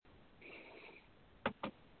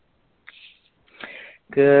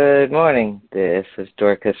Good morning. This is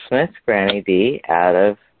Dorcas Smith, Granny D, out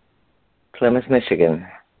of Plymouth, Michigan.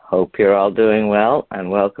 Hope you're all doing well,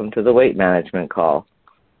 and welcome to the Weight Management Call.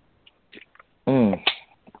 Alrighty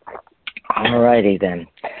then.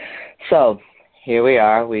 So, here we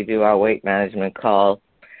are. We do our Weight Management Call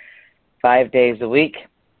 5 days a week,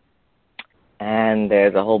 and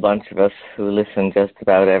there's a whole bunch of us who listen just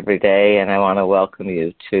about every day, and I want to welcome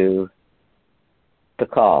you to the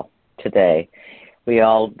call today. We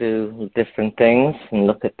all do different things and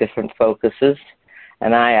look at different focuses.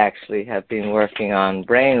 And I actually have been working on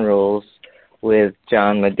brain rules with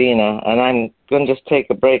John Medina. And I'm going to just take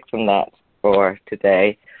a break from that for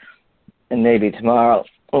today and maybe tomorrow.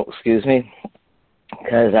 Because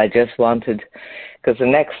the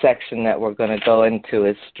next section that we're going to go into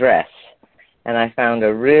is stress. And I found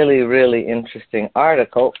a really, really interesting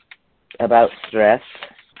article about stress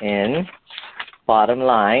in Bottom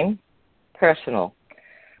Line Personal,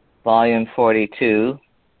 Volume 42,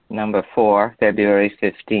 Number 4, February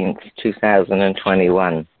 15th,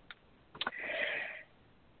 2021.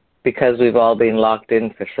 Because we've all been locked in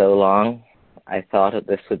for so long, I thought that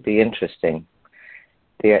this would be interesting.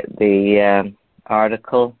 The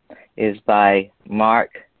article is by Mark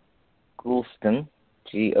Goulston,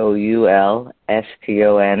 Goulston,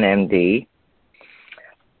 MD,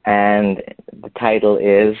 and the title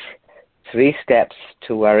is 3 Steps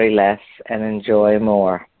to Worry Less and Enjoy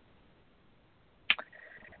More.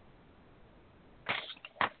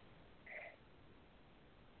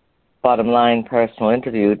 Bottom Line Personal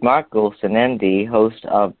interviewed Mark Goulston, MD, host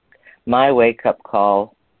of My Wake Up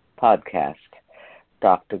Call podcast.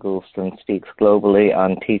 Dr. Goulston speaks globally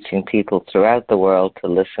on teaching people throughout the world to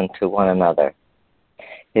listen to one another.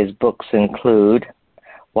 His books include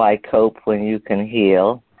Why Cope When You Can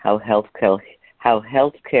Heal, How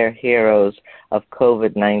Healthcare Heroes of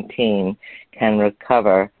COVID-19 Can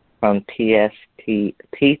Recover from PTSD.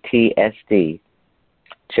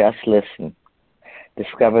 Just Listen.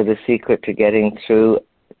 Discover the secret to getting through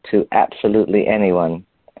to absolutely anyone.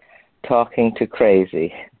 Talking to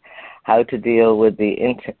Crazy. How to deal with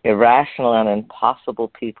the irrational and impossible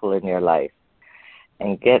people in your life.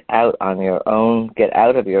 And get out of your own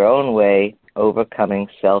way, overcoming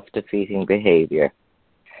self-defeating behavior.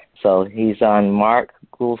 So he's on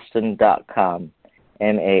markgoulston.com,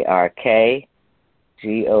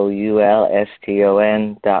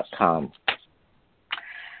 MarkGoulston.com.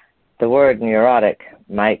 The word neurotic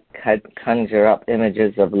might conjure up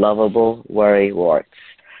images of lovable worrywarts,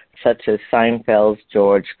 such as Seinfeld's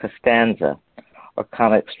George Costanza, or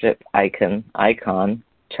comic strip icon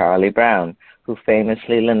Charlie Brown, who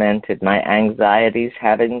famously lamented, "My anxieties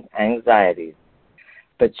having anxieties."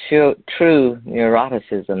 But true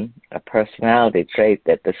neuroticism, a personality trait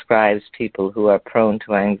that describes people who are prone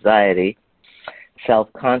to anxiety,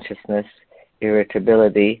 self-consciousness,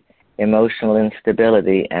 irritability, emotional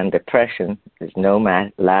instability, and depression, is no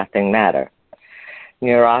laughing matter.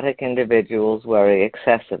 Neurotic individuals worry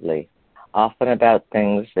excessively, often about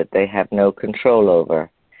things that they have no control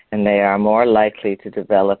over, and they are more likely to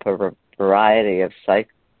develop a variety of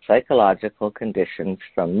psychological conditions,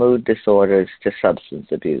 from mood disorders to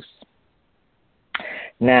substance abuse.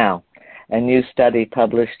 Now, a new study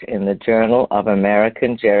published in the Journal of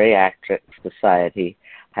American Geriatric Society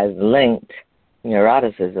has linked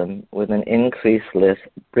neuroticism with an increased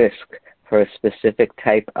risk for a specific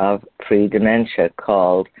type of pre-dementia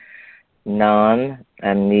called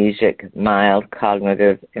non-amnesic mild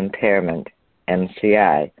cognitive impairment,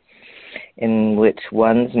 MCI, in which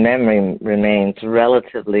one's memory remains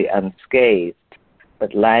relatively unscathed,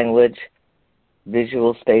 but language,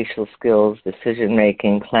 visual spatial skills,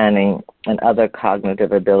 decision-making, planning, and other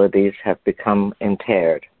cognitive abilities have become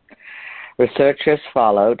impaired. Researchers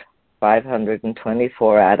followed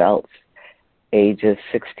 524 adults ages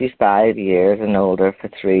 65 years and older for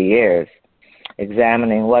 3 years,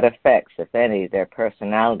 examining what effects, if any, their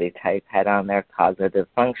personality type had on their cognitive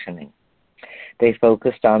functioning. They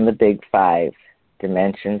focused on the big 5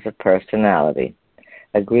 dimensions of personality: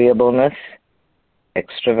 agreeableness,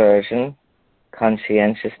 extroversion,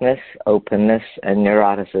 conscientiousness, openness, and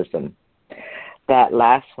neuroticism. That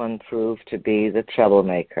last one proved to be the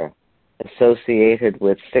troublemaker, associated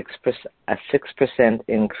with a 6%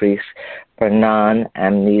 increase for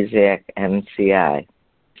non-amnesiac MCI.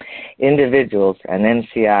 Individuals, and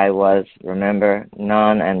MCI was, remember,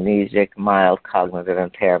 non-amnesic mild cognitive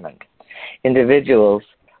impairment. Individuals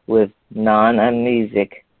with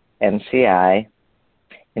non-amnesic MCI,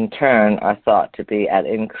 in turn, are thought to be at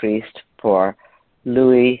increased for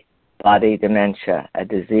Lewy body dementia, a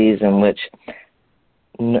disease in which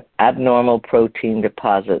Abnormal protein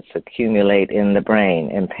deposits accumulate in the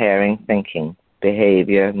brain, impairing thinking,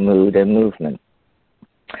 behavior, mood, and movement.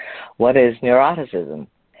 What is neuroticism?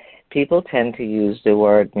 People tend to use the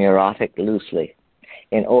word neurotic loosely.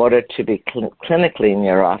 In order to be clinically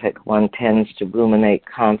neurotic, one tends to ruminate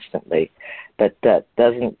constantly, but that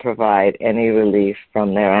doesn't provide any relief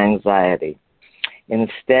from their anxiety.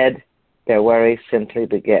 Instead, their worries simply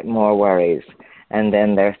beget more worries, and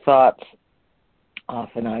then their thoughts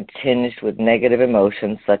often are tinged with negative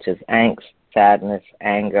emotions such as angst, sadness,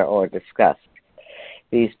 anger, or disgust.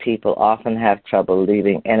 These people often have trouble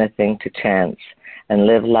leaving anything to chance and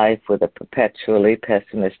live life with a perpetually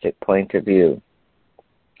pessimistic point of view.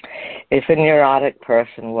 If a neurotic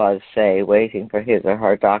person was, say, waiting for his or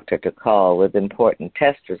her doctor to call with important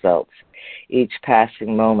test results, each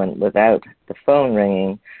passing moment without the phone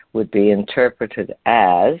ringing would be interpreted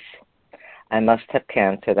as, I must have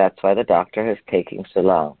cancer, that's why the doctor is taking so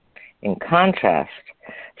long. In contrast,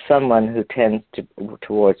 someone who tends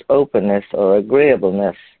towards openness or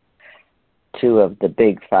agreeableness, two of the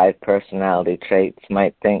big 5 personality traits,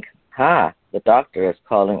 might think, the doctor is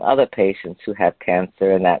calling other patients who have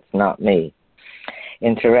cancer and that's not me.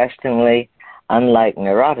 Interestingly, unlike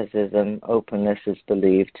neuroticism, openness is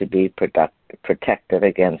believed to be protective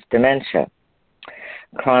against dementia.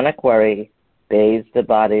 Chronic worry bathes the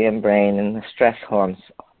body and brain in the stress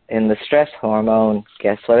hormone.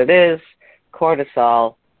 Guess what it is?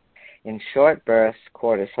 Cortisol. In short bursts,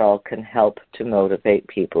 cortisol can help to motivate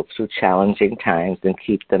people through challenging times and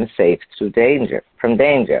keep them safe from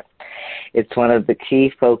danger. It's one of the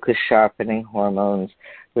key focus sharpening hormones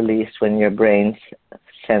released when your brain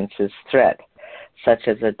senses threat, such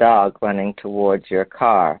as a dog running towards your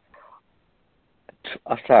car.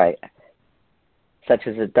 Such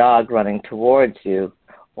as a dog running towards you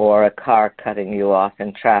or a car cutting you off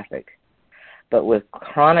in traffic. But with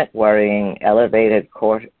chronic worrying, elevated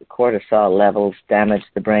cortisol levels damage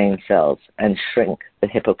the brain cells and shrink the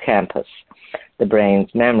hippocampus, the brain's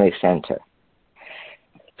memory center.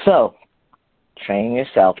 So, train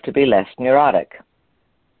yourself to be less neurotic.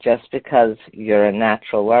 Just because you're a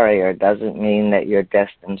natural worrier doesn't mean that you're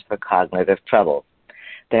destined for cognitive trouble.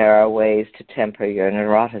 There are ways to temper your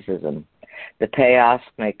neuroticism. The payoff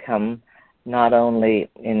may come not only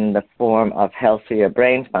in the form of healthier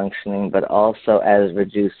brain functioning, but also as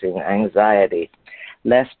reducing anxiety,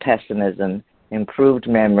 less pessimism, improved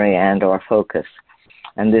memory and or focus,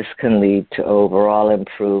 and this can lead to overall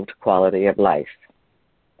improved quality of life.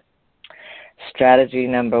 Strategy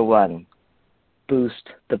number 1, boost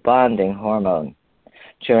the bonding hormone.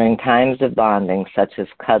 During times of bonding, such as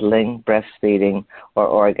cuddling, breastfeeding, or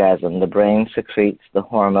orgasm, the brain secretes the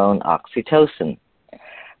hormone oxytocin.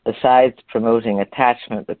 Besides promoting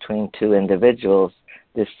attachment between two individuals,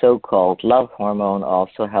 this so-called love hormone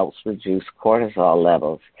also helps reduce cortisol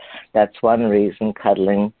levels. That's one reason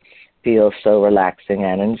cuddling feels so relaxing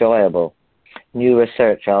and enjoyable. New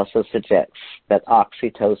research also suggests that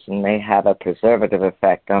oxytocin may have a preservative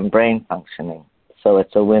effect on brain functioning, so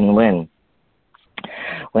it's a win-win.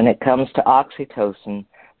 When it comes to oxytocin,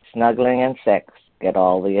 snuggling and sex get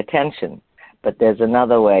all the attention, but there's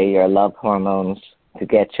another way to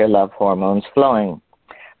get your love hormones flowing,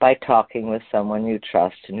 by talking with someone you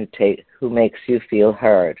trust and who makes you feel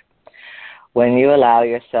heard. When you allow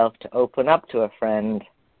yourself to open up to a friend,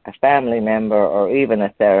 a family member, or even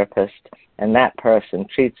a therapist, and that person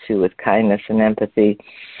treats you with kindness and empathy,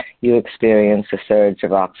 you experience a surge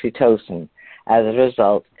of oxytocin. As a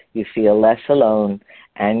result, you feel less alone,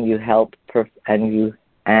 and you help rewire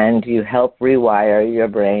your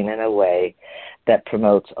brain in a way that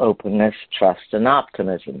promotes openness, trust, and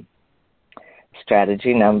optimism.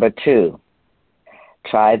 Strategy number 2.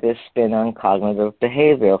 Try this spin on cognitive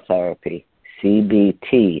behavioral therapy.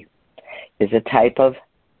 CBT is a type of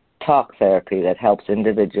talk therapy that helps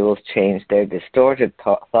individuals change their distorted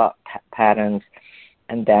thought patterns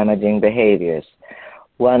and damaging behaviors.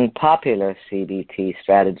 One popular CBT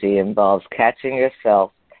strategy involves catching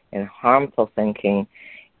yourself in harmful thinking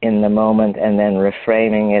in the moment and then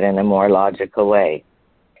reframing it in a more logical way.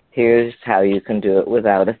 Here's how you can do it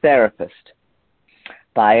without a therapist.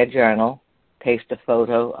 Buy a journal, paste a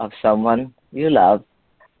photo of someone you love,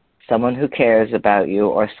 someone who cares about you,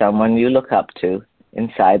 or someone you look up to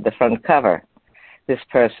inside the front cover. This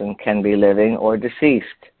person can be living or deceased.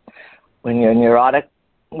 When your neurotic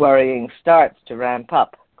worrying starts to ramp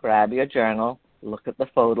up, grab your journal, look at the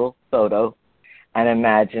photo, and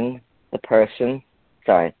imagine the person.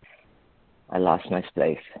 Sorry, I lost my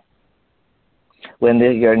place. When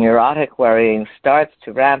your neurotic worrying starts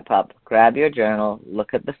to ramp up, grab your journal,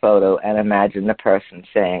 look at the photo, and imagine the person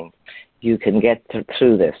saying, you can get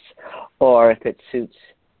through this. Or if it suits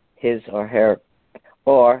his or her,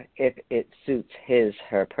 or if it suits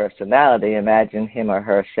her personality, imagine him or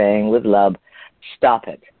her saying with love, "Stop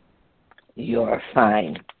it. You're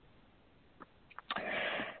fine."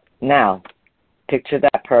 Now, picture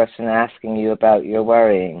that person asking you about your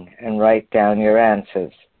worrying and write down your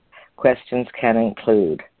answers. Questions can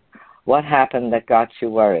include, what happened that got you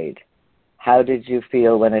worried? How did you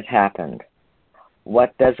feel when it happened?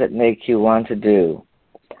 What does it make you want to do?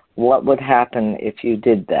 What would happen if you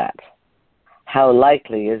did that? How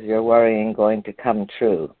likely is your worrying going to come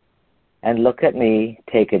true? And look at me,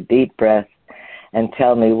 take a deep breath, and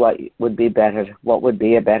tell me what would be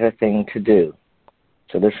a better thing to do.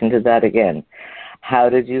 So listen to that again. How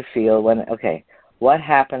did you feel what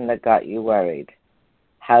happened that got you worried?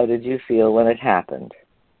 How did you feel when it happened?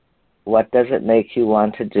 What does it make you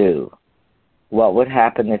want to do? What would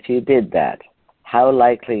happen if you did that? How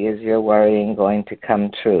likely is your worrying going to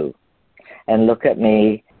come true? And look at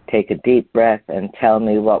me, take a deep breath, and tell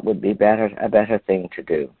me what would be a better thing to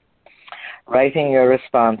do. Writing your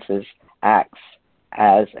responses acts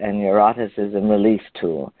as a neuroticism release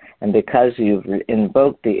tool, and because you've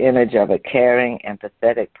invoked the image of a caring,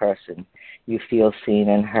 empathetic person, you feel seen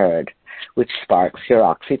and heard, which sparks your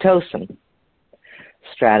oxytocin.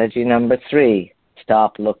 Strategy number 3,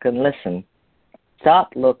 stop, look, and listen.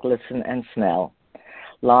 Stop, look, listen, and smell.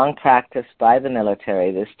 Long practice by the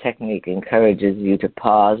military, this technique encourages you to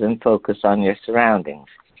pause and focus on your surroundings.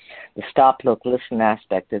 The stop, look, listen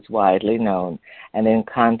aspect is widely known, and in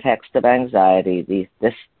context of anxiety,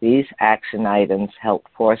 these action items help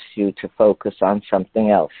force you to focus on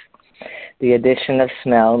something else. The addition of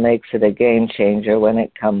smell makes it a game changer when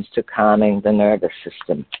it comes to calming the nervous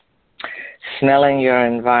system. Smelling your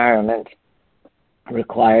environment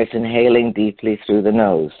requires inhaling deeply through the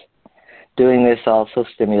nose. Doing this also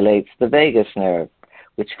stimulates the vagus nerve,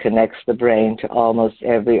 which connects the brain to almost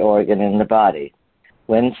every organ in the body.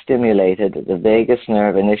 When stimulated, the vagus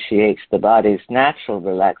nerve initiates the body's natural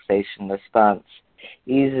relaxation response,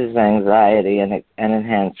 eases anxiety, and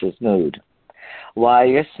enhances mood. While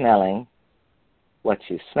you're smelling what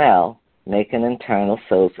you smell, make an internal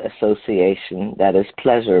association that is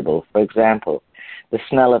pleasurable. For example, the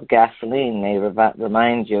smell of gasoline may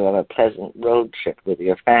remind you of a pleasant road trip with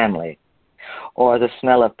your family, or the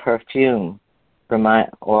smell of perfume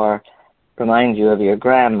remind you of your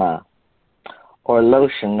grandma, or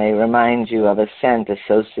lotion may remind you of a scent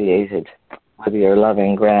associated with your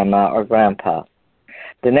loving grandma or grandpa.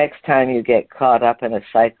 The next time you get caught up in a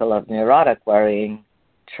cycle of neurotic worrying,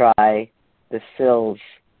 try the SILS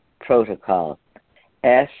protocol.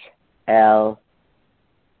 SLLS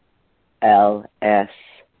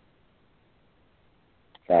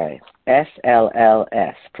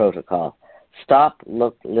protocol. Stop,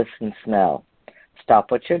 look, listen, smell.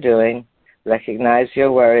 Stop what you're doing. Recognize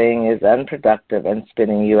your worrying is unproductive and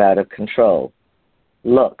spinning you out of control.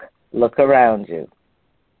 Look around you.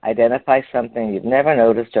 Identify something you've never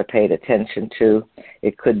noticed or paid attention to.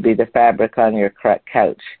 It could be the fabric on your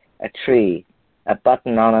couch, a tree, a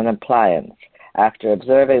button on an appliance. After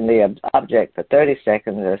observing the object for 30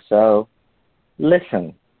 seconds or so,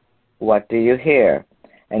 listen. What do you hear?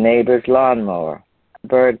 A neighbor's lawnmower, a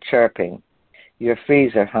bird chirping, your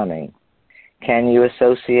freezer humming. Can you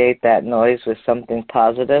associate that noise with something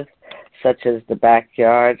positive, such as the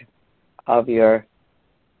backyard of your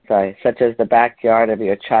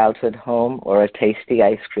childhood home or a tasty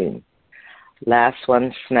ice cream? Last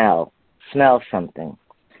one, smell. Smell something.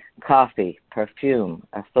 Coffee, perfume,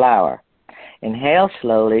 a flower. Inhale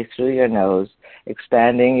slowly through your nose,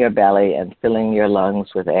 expanding your belly and filling your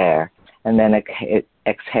lungs with air, and then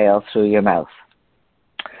exhale through your mouth.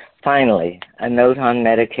 Finally, a note on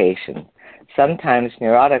medication. Sometimes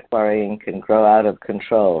neurotic worrying can grow out of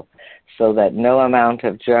control, so that no amount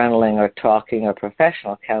of journaling or talking or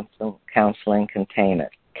professional counseling can tame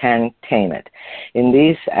it. In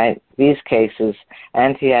these cases,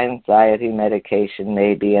 anti-anxiety medication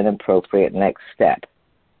may be an appropriate next step.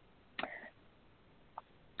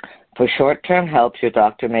 For short-term help, your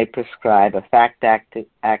doctor may prescribe a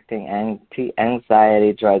fast-acting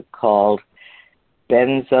anti-anxiety drug called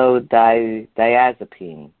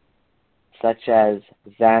benzodiazepine, such as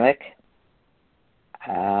Xanax,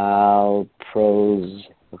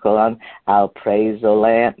 alprazolam,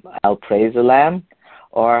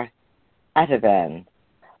 or Ativan,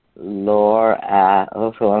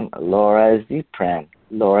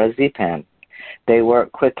 lorazepam. They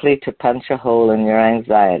work quickly to punch a hole in your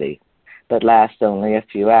anxiety, but last only a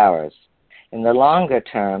few hours. In the longer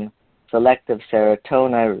term, selective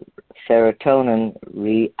serotonin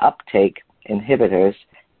reuptake inhibitors,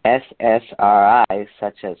 SSRIs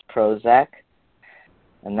such as Prozac,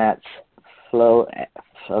 and that's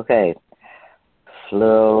fluoxetine,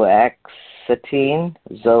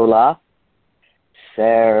 Zoloft,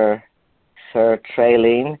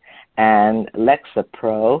 sertraline, and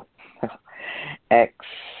Lexapro,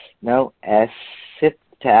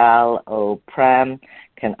 escitalopram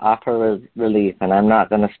can offer relief, and I'm not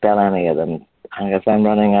going to spell any of them because I'm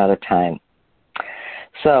running out of time.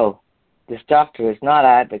 So, this doctor is not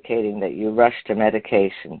advocating that you rush to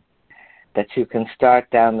medication, that you can start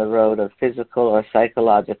down the road of physical or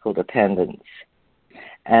psychological dependence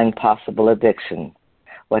and possible addiction.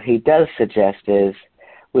 What he does suggest is,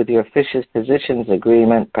 with your physician's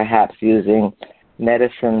agreement, perhaps using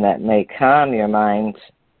medicine that may calm your mind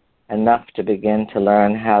enough to begin to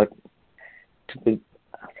learn how to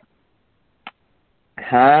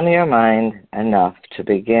calm your mind enough to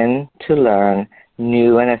begin to learn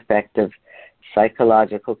new and effective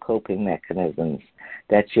psychological coping mechanisms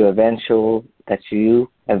that you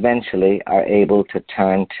eventually are able to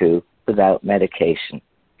turn to without medication.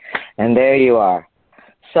 And there you are.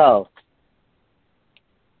 So,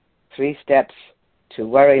 3 steps to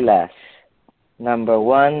worry less. Number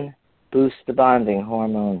 1, boost the bonding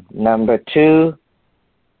hormone. Number 2,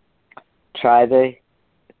 try the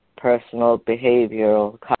personal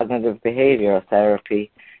cognitive behavioral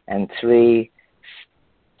therapy. And 3,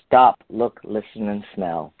 stop, look, listen, and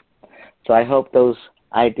smell. So I hope those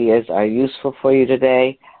ideas are useful for you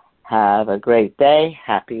today. Have a great day.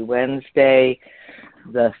 Happy Wednesday,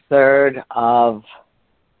 the 3rd of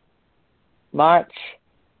March,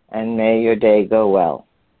 and may your day go well.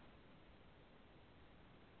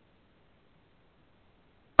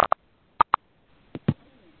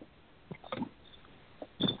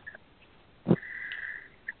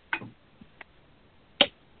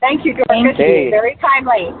 Thank you, Dorcas. Very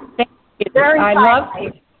timely. Thank you. Very timely. Loved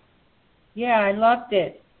it. Yeah, I loved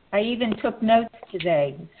it. I even took notes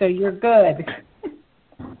today, so you're good.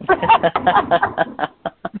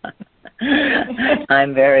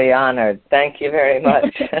 I'm very honored. Thank you very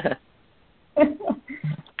much.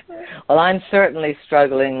 Well, I'm certainly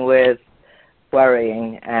struggling with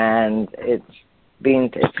worrying, and it's been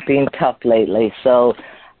tough lately. So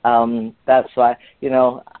that's why,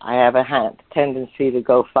 I have a tendency to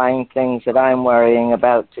go find things that I'm worrying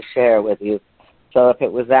about to share with you. So if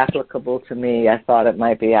it was applicable to me, I thought it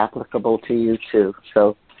might be applicable to you too.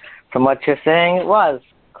 So from what you're saying, it was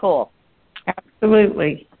cool.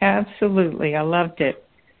 Absolutely. Absolutely. I loved it.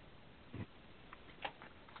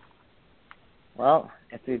 Well,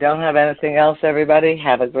 if you don't have anything else, everybody,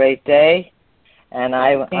 have a great day. And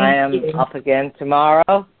I am up again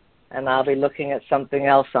tomorrow, and I'll be looking at something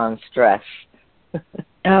else on stress.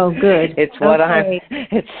 Oh, good. It's what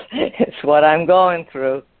it's what I'm going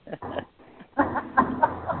through.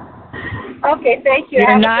 Okay, thank you.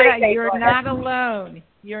 You're not alone.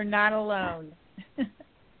 You're not alone.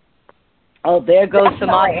 Oh, there goes some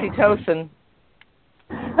oxytocin.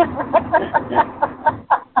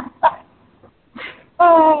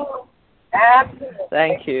 Oh, absolutely.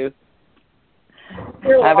 Thank you.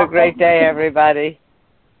 You're Have welcome. a great day, everybody.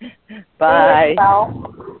 Bye.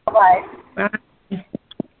 Bye. Bye.